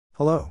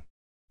Hello.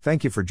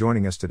 Thank you for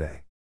joining us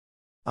today.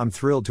 I'm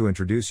thrilled to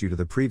introduce you to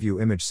the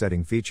Preview Image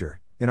Setting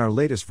feature in our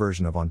latest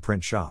version of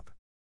OnPrintShop.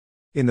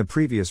 In the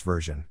previous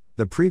version,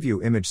 the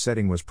Preview Image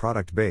Setting was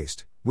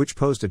product-based, which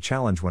posed a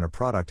challenge when a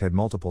product had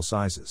multiple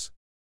sizes.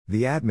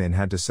 The admin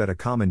had to set a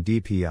common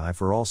DPI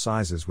for all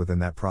sizes within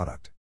that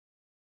product.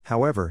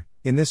 However,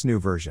 in this new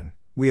version,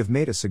 we have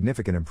made a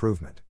significant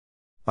improvement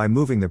by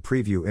moving the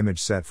preview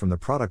image set from the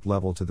product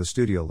level to the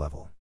studio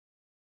level.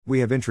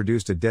 We have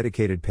introduced a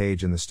dedicated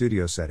page in the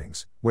studio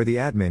settings, where the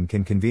admin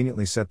can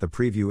conveniently set the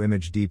preview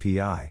image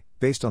DPI,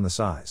 based on the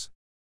size.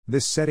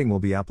 This setting will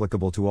be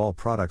applicable to all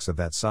products of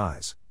that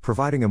size,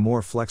 providing a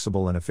more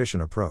flexible and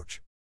efficient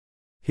approach.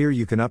 Here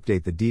you can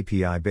update the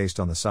DPI based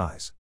on the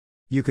size.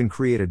 You can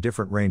create a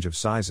different range of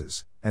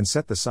sizes, and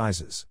set the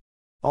sizes.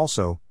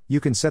 Also,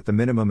 you can set the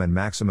minimum and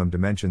maximum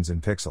dimensions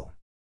in pixel.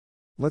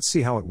 Let's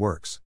see how it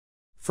works.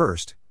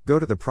 First, go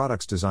to the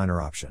Products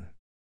Designer option.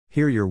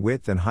 Here your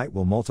width and height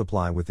will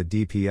multiply with the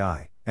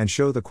DPI, and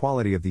show the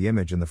quality of the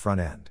image in the front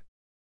end.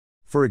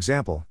 For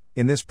example,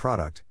 in this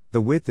product,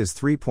 the width is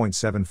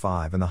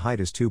 3.75 and the height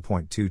is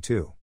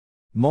 2.22.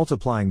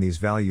 Multiplying these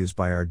values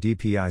by our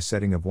DPI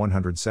setting of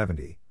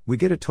 170, we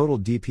get a total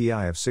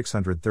DPI of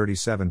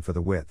 637 for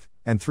the width,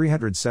 and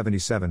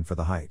 377 for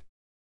the height.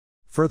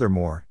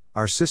 Furthermore,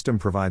 our system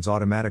provides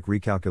automatic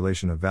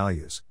recalculation of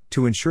values,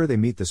 to ensure they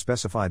meet the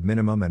specified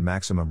minimum and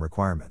maximum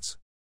requirements.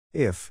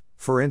 If,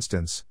 for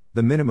instance,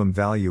 the minimum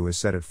value is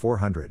set at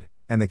 400,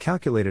 and the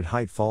calculated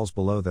height falls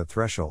below that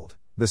threshold,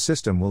 the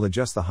system will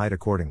adjust the height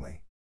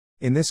accordingly.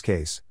 In this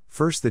case,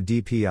 first the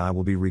DPI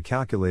will be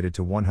recalculated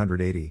to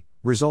 180,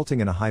 resulting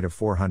in a height of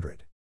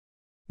 400.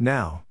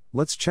 Now,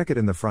 let's check it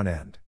in the front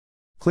end.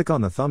 Click on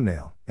the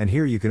thumbnail, and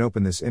here you can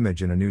open this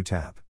image in a new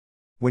tab.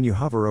 When you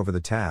hover over the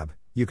tab,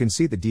 you can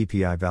see the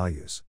DPI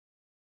values.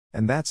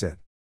 And that's it.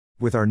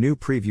 With our new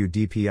Preview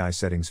DPI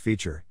Settings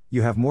feature,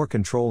 you have more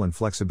control and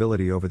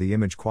flexibility over the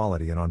image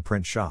quality in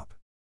OnPrintShop.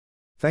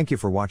 Thank you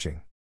for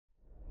watching.